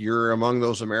 And if you're among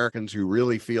those Americans who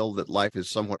really feel that life is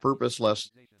somewhat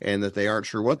purposeless and that they aren't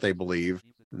sure what they believe,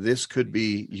 this could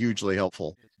be hugely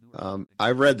helpful.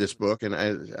 I've read this book, and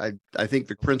I think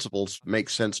the principles make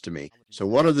sense to me. So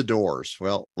what are the doors?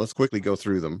 Well, let's quickly go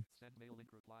through them.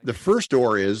 The first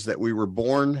door is that we were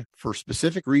born for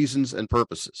specific reasons and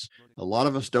purposes. A lot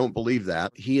of us don't believe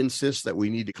that. He insists that we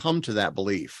need to come to that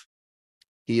belief.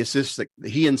 He insists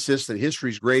that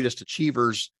history's greatest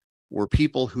achievers were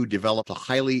people who developed a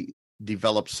highly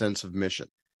developed sense of mission.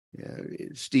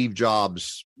 Steve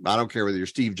Jobs, I don't care whether you're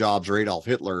Steve Jobs or Adolf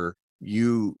Hitler,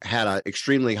 you had an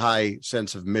extremely high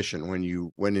sense of mission when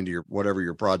you went into whatever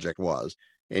your project was.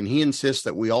 And he insists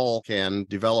that we all can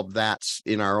develop that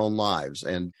in our own lives,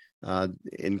 and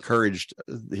encouraged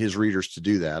his readers to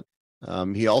do that.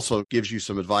 He also gives you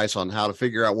some advice on how to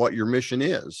figure out what your mission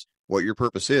is, what your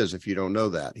purpose is, if you don't know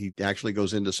that. He actually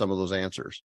goes into some of those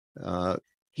answers.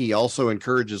 He also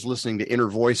encourages listening to inner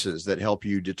voices that help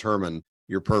you determine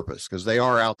your purpose, because they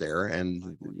are out there.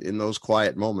 And in those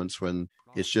quiet moments when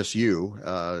it's just you,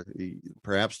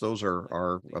 perhaps those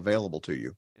are available to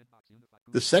you.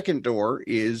 The second door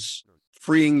is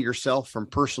freeing yourself from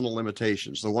personal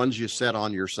limitations, the ones you set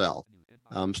on yourself.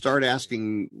 Start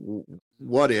asking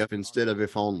what if instead of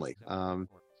if only.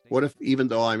 What if, even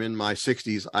though I'm in my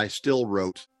 60s, I still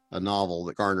wrote a novel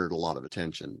that garnered a lot of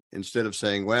attention? Instead of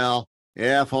saying, well,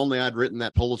 yeah, if only I'd written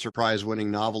that Pulitzer Prize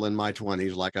winning novel in my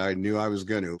 20s like I knew I was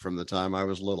going to from the time I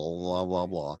was little, blah, blah,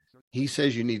 blah. He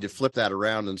says you need to flip that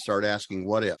around and start asking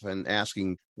what if, and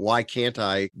asking why can't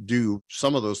I do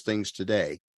some of those things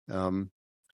today?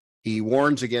 He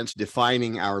warns against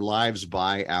defining our lives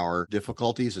by our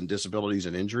difficulties and disabilities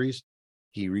and injuries.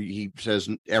 He says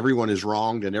everyone is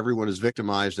wronged and everyone is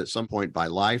victimized at some point by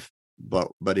life.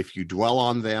 But if you dwell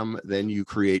on them, then you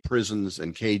create prisons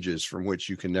and cages from which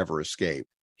you can never escape.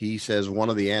 He says one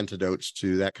of the antidotes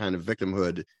to that kind of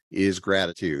victimhood is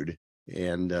gratitude,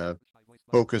 and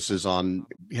focuses on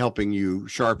helping you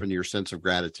sharpen your sense of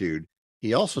gratitude.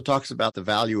 He also talks about the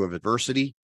value of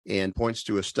adversity and points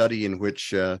to a study in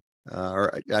which,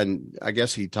 and I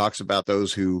guess he talks about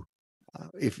those who,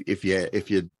 if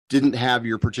you didn't have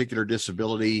your particular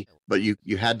disability, but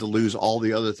you had to lose all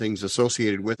the other things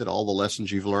associated with it, all the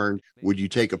lessons you've learned, would you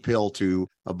take a pill to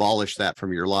abolish that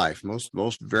from your life?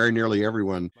 Most very nearly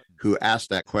everyone who asked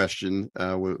that question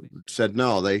said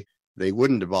no, they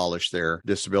wouldn't abolish their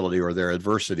disability or their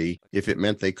adversity if it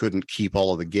meant they couldn't keep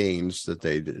all of the gains that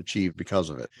they'd achieved because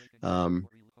of it.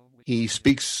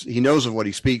 He knows of what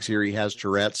he speaks here. He has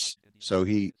Tourette's, so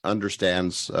he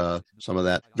understands some of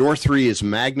that. Door 3 is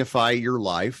magnify your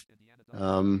life.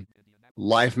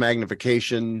 Life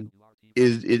magnification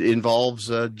it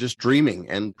involves just dreaming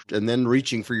and then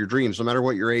reaching for your dreams, no matter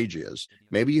what your age is.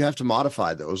 Maybe you have to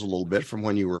modify those a little bit from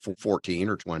when you were 14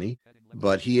 or 20,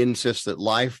 but he insists that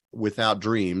life without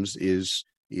dreams is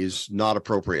not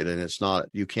appropriate, and it's not.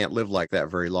 You can't live like that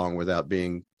very long without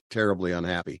being terribly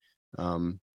unhappy.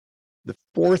 The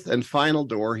fourth and final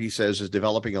door, he says, is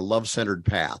developing a love-centered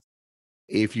path.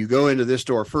 If you go into this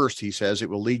door first, he says, it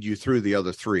will lead you through the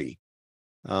other three.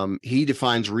 He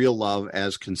defines real love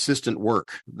as consistent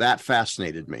work. That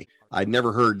fascinated me. I'd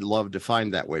never heard love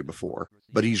defined that way before,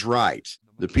 but he's right.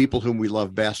 The people whom we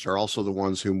love best are also the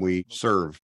ones whom we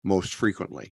serve most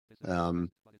frequently. And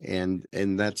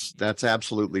that's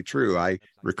absolutely true. I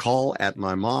recall at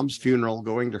my mom's funeral,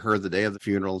 going to her the day of the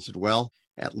funeral, and said, well,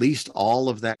 at least all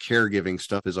of that caregiving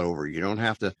stuff is over. You don't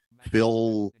have to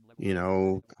fill,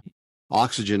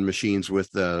 oxygen machines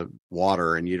with the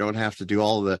water, and you don't have to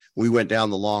do we went down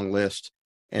the long list,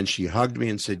 and she hugged me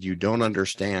and said, you don't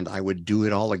understand. I would do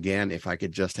it all again if I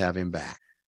could just have him back.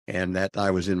 And that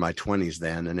I was in my 20s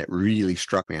then, and it really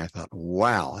struck me. I thought,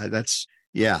 wow,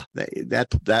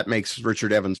 that makes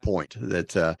Richard Evans' point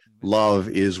that love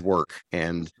is work,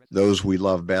 and those we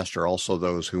love best are also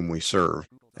those whom we serve.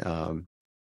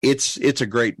 It's a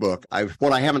great book.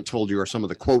 What I haven't told you are some of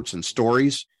the quotes and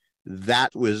stories.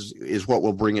 That is what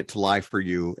will bring it to life for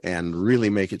you and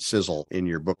really make it sizzle in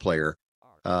your book player.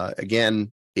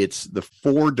 Again, it's The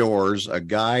Four Doors, a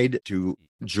guide to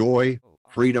joy,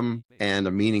 freedom, and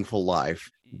a meaningful life.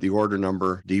 The order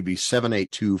number DB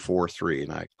 78243,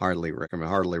 and I heartily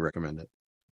recommend it.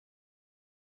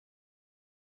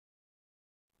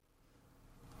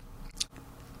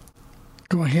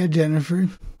 Go ahead, Jennifer.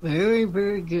 Very,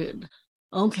 very good.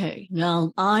 Okay,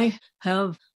 now I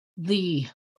have the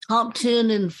top 10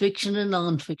 in fiction and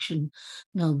nonfiction.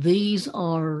 Now they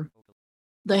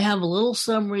have a little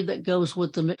summary that goes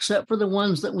with them, except for the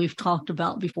ones that we've talked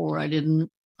about before. I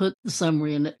didn't put the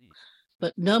summary in it.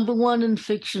 But number 1 in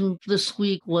fiction this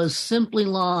week was Simply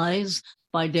Lies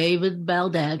by David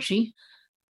Baldacci.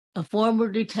 A former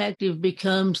detective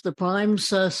becomes the prime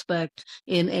suspect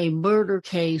in a murder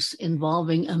case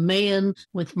involving a man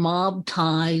with mob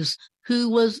ties who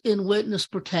was in witness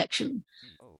protection.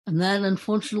 And that,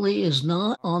 unfortunately, is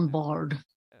not on Bard.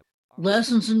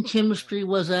 Lessons in Chemistry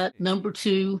was at number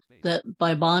 2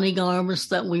 by Bonnie Garmis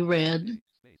that we read.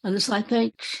 And this, I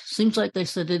think, seems like they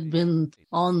said it had been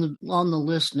on the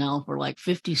list now for like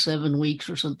 57 weeks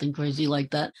or something crazy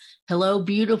like that. Hello,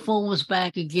 Beautiful was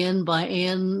back again by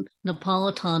Ann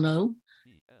Napolitano.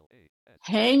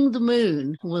 Hang the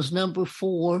Moon was number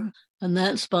 4, and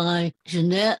that's by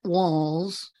Jeanette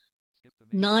Walls.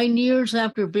 9 years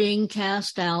after being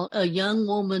cast out, a young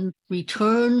woman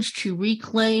returns to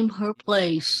reclaim her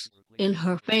place in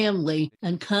her family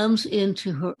and comes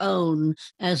into her own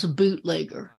as a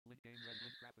bootlegger.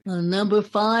 Number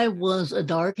 5 was A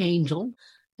Dark Angel,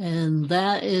 and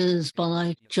that is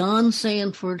by John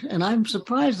Sanford, and I'm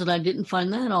surprised that I didn't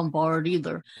find that on Bard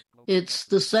either. It's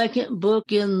the second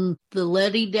book in the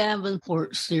Letty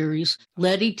Davenport series.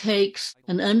 Letty takes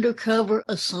an undercover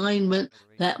assignment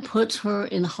that puts her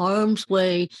in harm's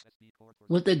way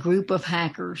with a group of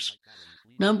hackers.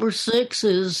 Number 6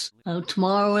 is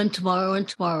Tomorrow and Tomorrow and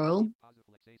Tomorrow,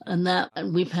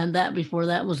 and we've had that before.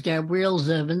 That was Gabrielle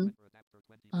Zevin.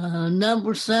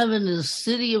 Number 7 is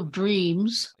City of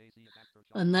Dreams,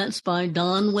 and that's by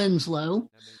Don Winslow.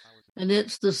 And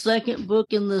it's the second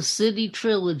book in the City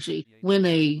trilogy. When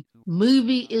a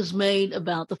movie is made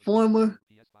about the former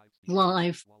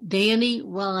life, Danny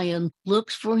Ryan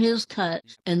looks for his cut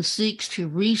and seeks to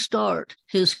restart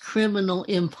his criminal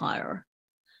empire.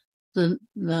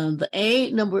 Number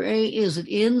 8 is It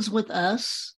Ends With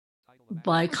Us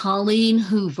by Colleen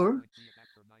Hoover.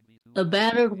 A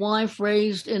battered wife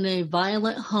raised in a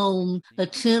violent home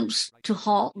attempts to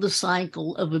halt the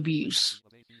cycle of abuse.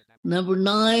 Number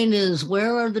 9 is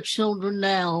Where Are the Children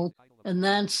Now? And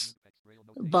that's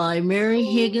by Mary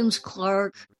Higgins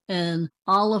Clark and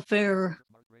Oliver.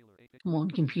 Come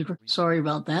on, computer. Sorry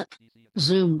about that.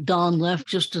 Zoom, Don left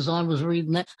just as I was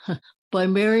reading that. By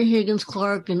Mary Higgins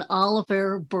Clark and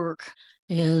Oliver Burke.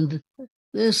 And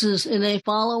this is in a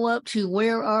follow-up to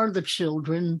Where Are the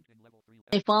Children?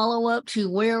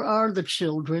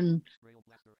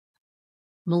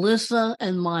 Melissa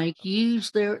and Mike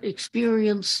use their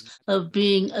experience of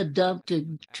being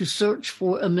abducted to search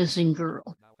for a missing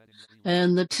girl.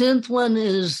 And the 10th one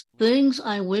is Things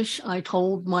I Wish I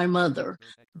Told My Mother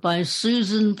by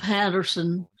Susan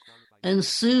Patterson and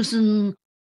Susan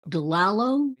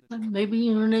DeLallo,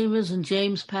 maybe her name is, and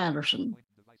James Patterson.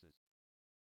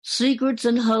 Secrets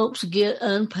and hopes get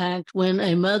unpacked when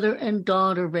a mother and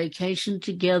daughter vacation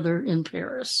together in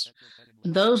Paris.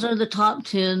 And those are the top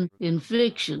 10 in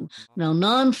fiction. Now,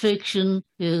 nonfiction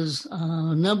is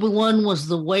number 1 was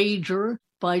The Wager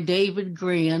by David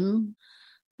Grann.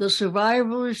 The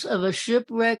survivors of a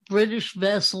shipwrecked British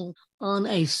vessel on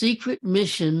a secret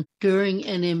mission during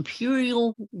an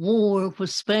imperial war with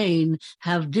Spain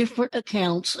have different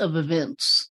accounts of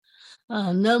events.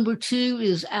 Number 2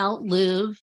 is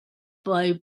Outlive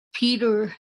by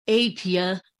Peter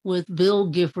Attia with Bill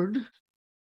Gifford.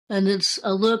 And it's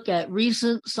a look at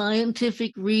recent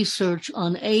scientific research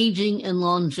on aging and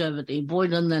longevity. Boy,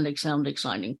 doesn't that sound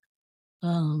exciting.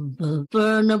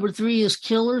 Number 3 is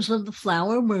Killers of the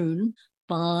Flower Moon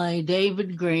by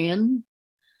David Grann.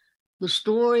 The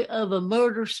story of a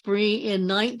murder spree in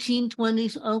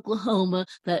 1920s Oklahoma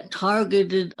that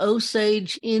targeted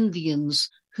Osage Indians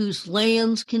whose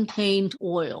lands contained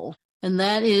oil. And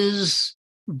that is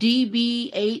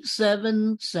DB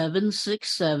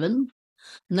 87767.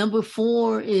 Number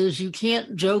 4 is You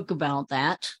Can't Joke About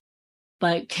That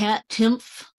by Kat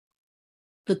Timpf,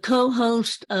 the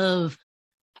co-host of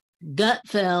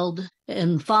Gutfeld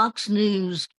and Fox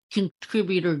News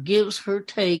contributor, gives her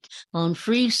take on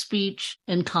free speech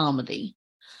and comedy.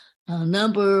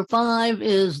 Number 5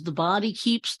 is The Body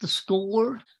Keeps the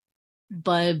Score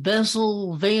by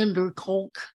Bessel van der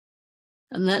Kolk.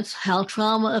 And that's how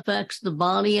trauma affects the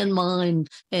body and mind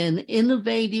and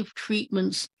innovative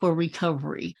treatments for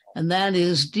recovery. And that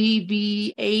is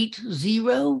DB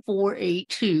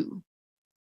 80482.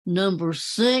 Number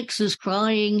 6 is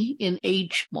Crying in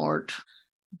H Mart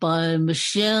by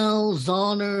Michelle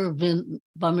Zahner.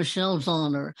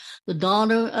 The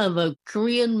daughter of a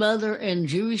Korean mother and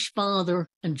Jewish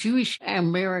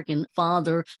American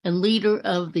father and leader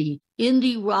of the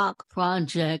indie rock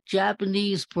project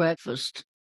Japanese Breakfast,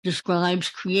 describes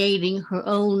creating her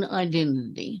own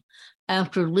identity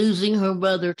after losing her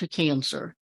mother to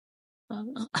cancer.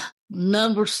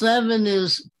 Number 7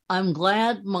 is I'm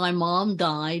Glad My Mom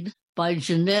Died by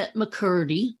Jeanette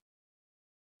McCurdy.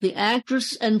 The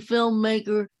actress and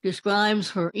filmmaker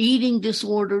describes her eating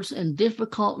disorders and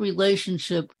difficult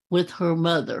relationship with her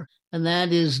mother, and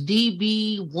that is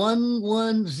DB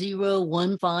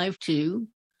 110152.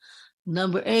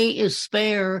 Number 8 is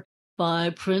Spare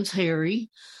by Prince Harry.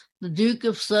 The Duke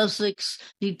of Sussex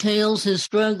details his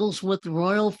struggles with the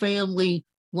royal family,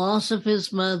 loss of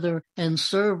his mother, and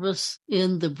service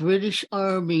in the British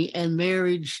Army and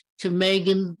marriage to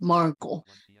Meghan Markle.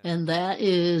 And that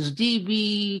is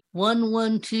DB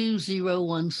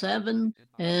 112017.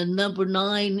 And number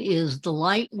 9 is The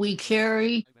Light We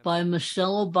Carry by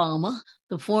Michelle Obama.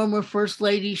 The former First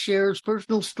Lady shares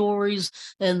personal stories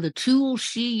and the tools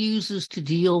she uses to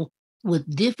deal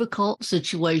with difficult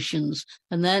situations.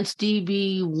 And that's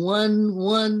DB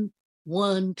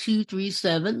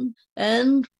 111237.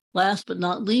 And last but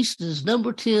not least is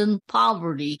number 10,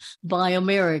 Poverty by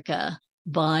America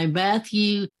by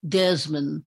Matthew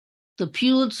Desmond. The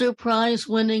Pulitzer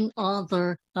Prize-winning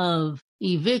author of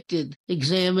Evicted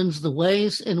examines the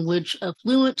ways in which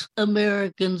affluent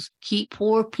Americans keep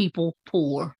poor people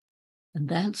poor. And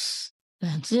that's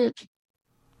it.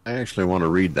 I actually want to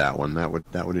read that one. That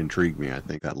would intrigue me, I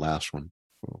think, that last one.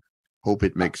 Hope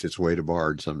it makes its way to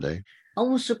Bard someday. I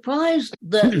was surprised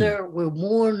that there were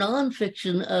more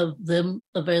nonfiction of them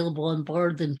available on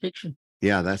Bard than fiction.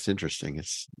 Yeah, that's interesting.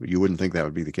 You wouldn't think that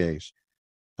would be the case.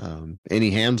 Any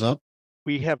hands up?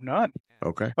 We have none.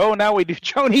 Okay. Oh, now we do.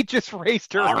 Joni just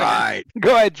raised her hand. All right.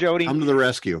 Go ahead, Joni. Come to the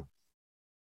rescue.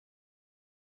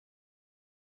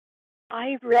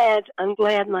 I read I'm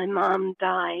Glad My Mom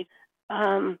Died.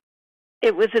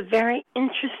 It was a very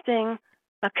interesting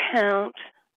account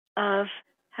of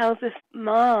how this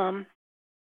mom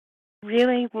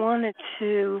really wanted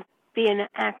to be an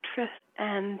actress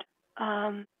and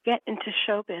get into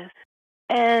showbiz.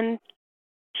 And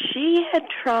she had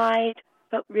tried,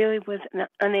 but really was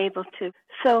unable to.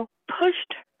 So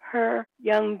pushed her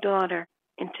young daughter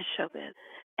into showbiz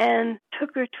and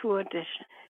took her to audition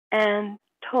and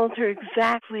told her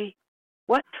exactly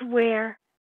what to wear,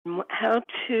 and how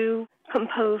to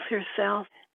compose herself.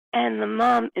 And the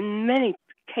mom, in many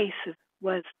cases,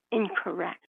 was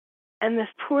incorrect. And this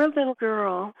poor little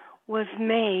girl was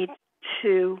made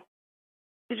to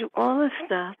do all this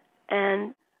stuff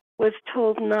and was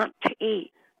told not to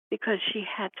eat because she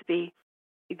had to be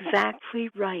exactly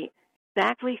right,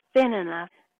 exactly thin enough.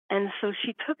 And so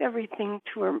she took everything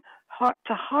to her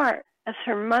heart as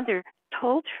her mother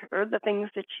told her the things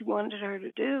that she wanted her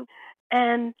to do.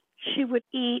 And she would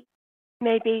eat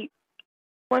maybe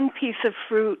one piece of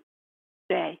fruit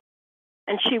a day.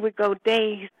 And she would go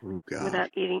days without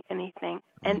eating anything.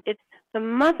 And the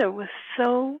mother was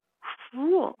so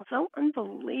cruel, so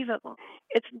unbelievable.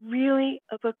 It's really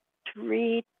a book to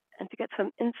read and to get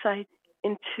some insight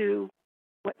into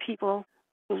what people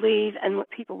believe and what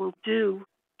people will do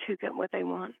to get what they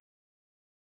want.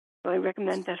 So I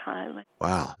recommend that highly.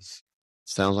 Wow.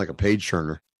 Sounds like a page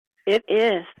turner. It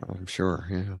is. I'm sure.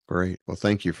 Yeah, great. Well,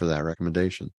 thank you for that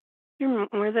recommendation. You're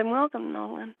more than welcome,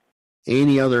 Nolan.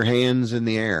 Any other hands in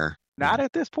the air? Not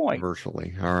at this point.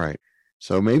 Virtually. All right.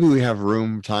 So maybe we have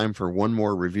time for one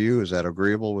more review. Is that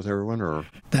agreeable with everyone? Or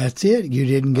that's it. You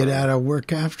didn't get out of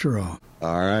work after all.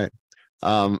 All right.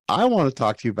 I want to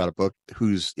talk to you about a book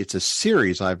it's a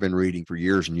series I've been reading for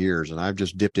years and years, and I've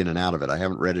just dipped in and out of it. I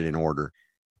haven't read it in order.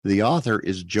 The author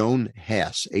is Joan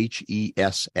Hess,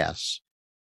 Hess.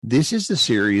 This is the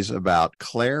series about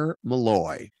Claire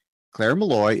Malloy. Claire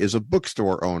Malloy is a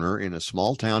bookstore owner in a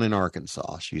small town in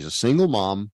Arkansas. She's a single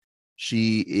mom.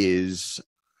 She is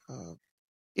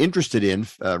interested in,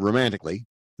 romantically,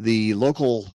 the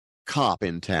local cop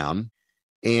in town,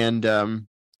 and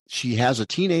she has a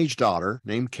teenage daughter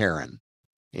named Karen.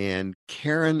 And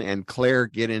Karen and Claire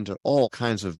get into all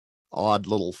kinds of odd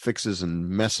little fixes and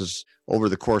messes over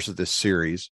the course of this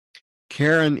series.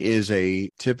 Karen is a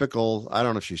typical, I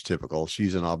don't know if she's typical,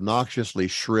 she's an obnoxiously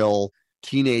shrill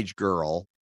teenage girl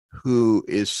who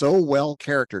is so well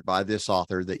charactered by this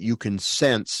author that you can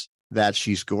sense that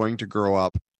she's going to grow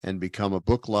up and become a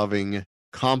book-loving,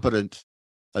 competent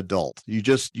adult. You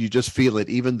just feel it,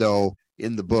 even though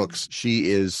in the books she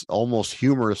is almost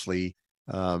humorously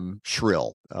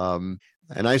shrill.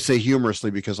 And I say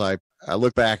humorously because I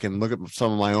look back and look at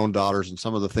some of my own daughters and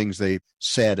some of the things they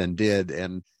said and did.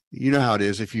 And you know how it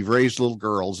is. If you've raised little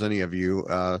girls, any of you,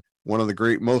 one of the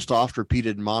great, most oft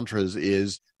repeated mantras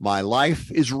is, "My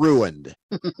life is ruined."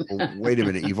 Well, wait a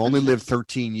minute. You've only lived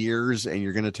 13 years and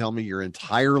you're going to tell me your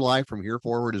entire life from here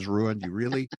forward is ruined? You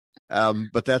really?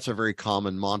 But that's a very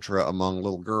common mantra among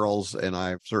little girls, and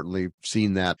I've certainly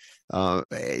seen that. But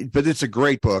it's a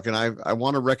great book, and I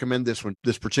want to recommend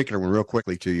this particular one real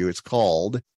quickly to you. It's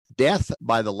called Death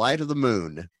by the Light of the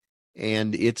Moon,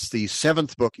 and it's the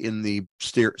 7th book in the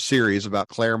series about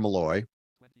Claire Malloy.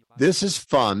 This is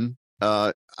fun.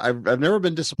 I've never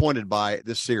been disappointed by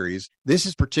this series. This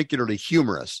is particularly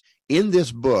humorous. In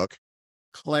this book,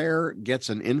 Claire gets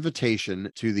an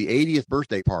invitation to the 80th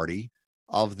birthday party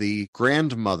of the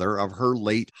grandmother of her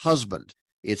late husband.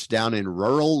 It's down in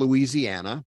rural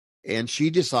Louisiana, and she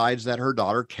decides that her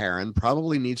daughter Karen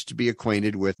probably needs to be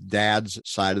acquainted with Dad's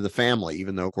side of the family,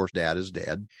 even though, of course, Dad is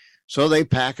dead. So they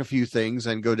pack a few things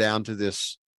and go down to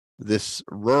this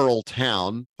rural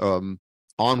town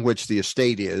on which the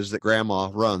estate is that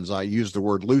Grandma runs. I use the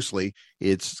word loosely.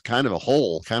 It's kind of a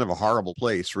hole, kind of a horrible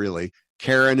place, really.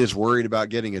 Karen is worried about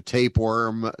getting a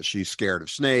tapeworm. She's scared of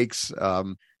snakes.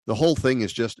 The whole thing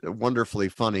is just wonderfully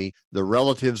funny. The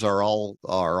relatives are all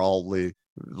the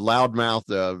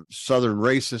loudmouth Southern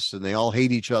racists, and they all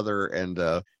hate each other.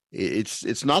 And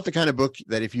it's not the kind of book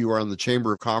that if you were on the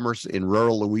Chamber of Commerce in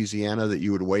rural Louisiana that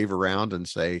you would wave around and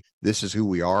say, "This is who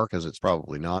we are," because it's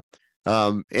probably not.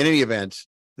 In any event,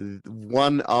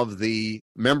 one of the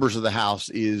members of the house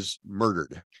is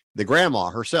murdered. The grandma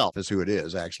herself is who it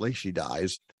is, actually. She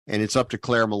dies. And it's up to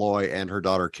Claire Malloy and her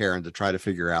daughter Karen to try to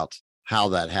figure out how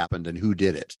that happened and who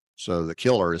did it. So the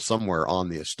killer is somewhere on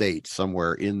the estate,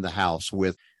 somewhere in the house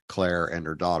with Claire and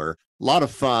her daughter. A lot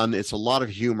of fun. It's a lot of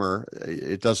humor.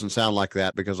 It doesn't sound like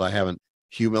that because I haven't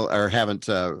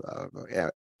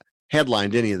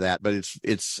headlined any of that, but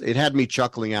it had me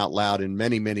chuckling out loud in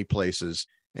many, many places,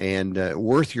 and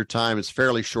worth your time. It's a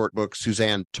fairly short book.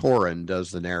 Suzanne Torin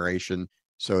does the narration,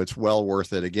 so it's well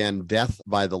worth it. Again, Death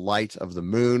by the Light of the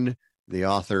Moon. The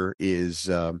author is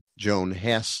Joan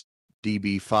Hess,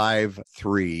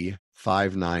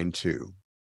 DB53592.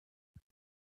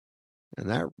 And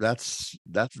that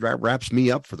wraps me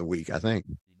up for the week, I think.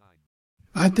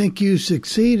 I think you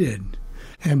succeeded.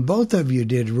 And both of you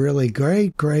did really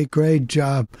great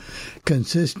job.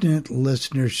 Consistent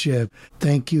listenership.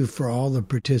 Thank you for all the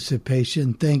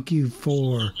participation. Thank you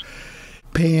for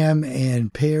Pam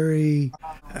and Perry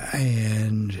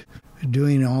and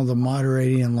doing all the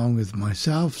moderating along with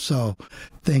myself. So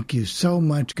thank you so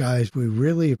much, guys. We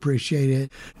really appreciate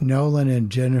it. Nolan and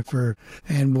Jennifer.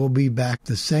 And we'll be back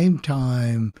the same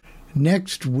time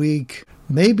next week.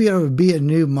 Maybe it would be a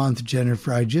new month,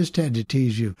 Jennifer. I just had to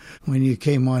tease you when you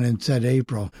came on and said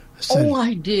April.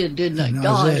 I did, didn't I?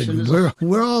 Gosh.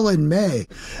 We're all in May,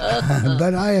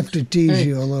 but I have to tease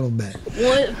you a little bit.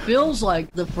 Well, it feels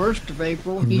like the 1st of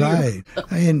April here. Right.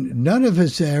 And none of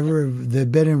us ever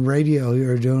that been in radio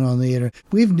here or doing on the internet,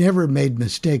 we've never made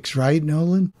mistakes, right,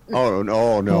 Nolan? Oh, no.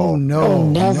 Oh, no.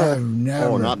 Never. Never.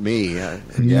 Oh, not me.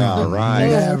 No, right.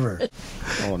 Never.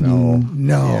 Oh, no.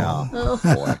 No. Yeah. Oh,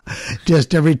 boy.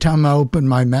 Just every time I open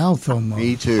my mouth almost.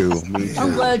 Me too.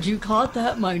 I'm glad you caught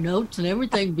that, my notes and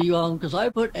everything, Beyond, because I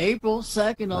put April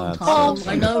 2nd on top of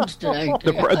my notes today.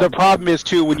 The problem is,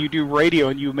 too, when you do radio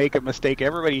and you make a mistake,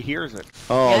 everybody hears it.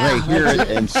 Oh, yeah. They hear it,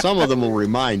 and some of them will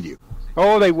remind you.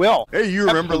 Oh, they will. Hey, you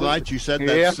remember the night you said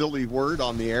that silly word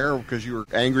on the air because you were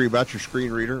angry about your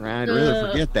screen reader? I'd rather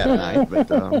forget that night, but...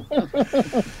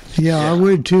 Yeah, I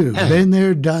would too. Been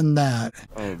there, done that.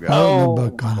 Oh, God. The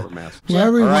book on it. Well,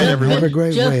 everyone, have a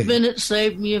great Jeff week. Bennett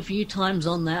saved me a few times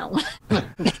on that one.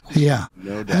 Yeah.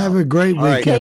 No doubt. Have a great weekend.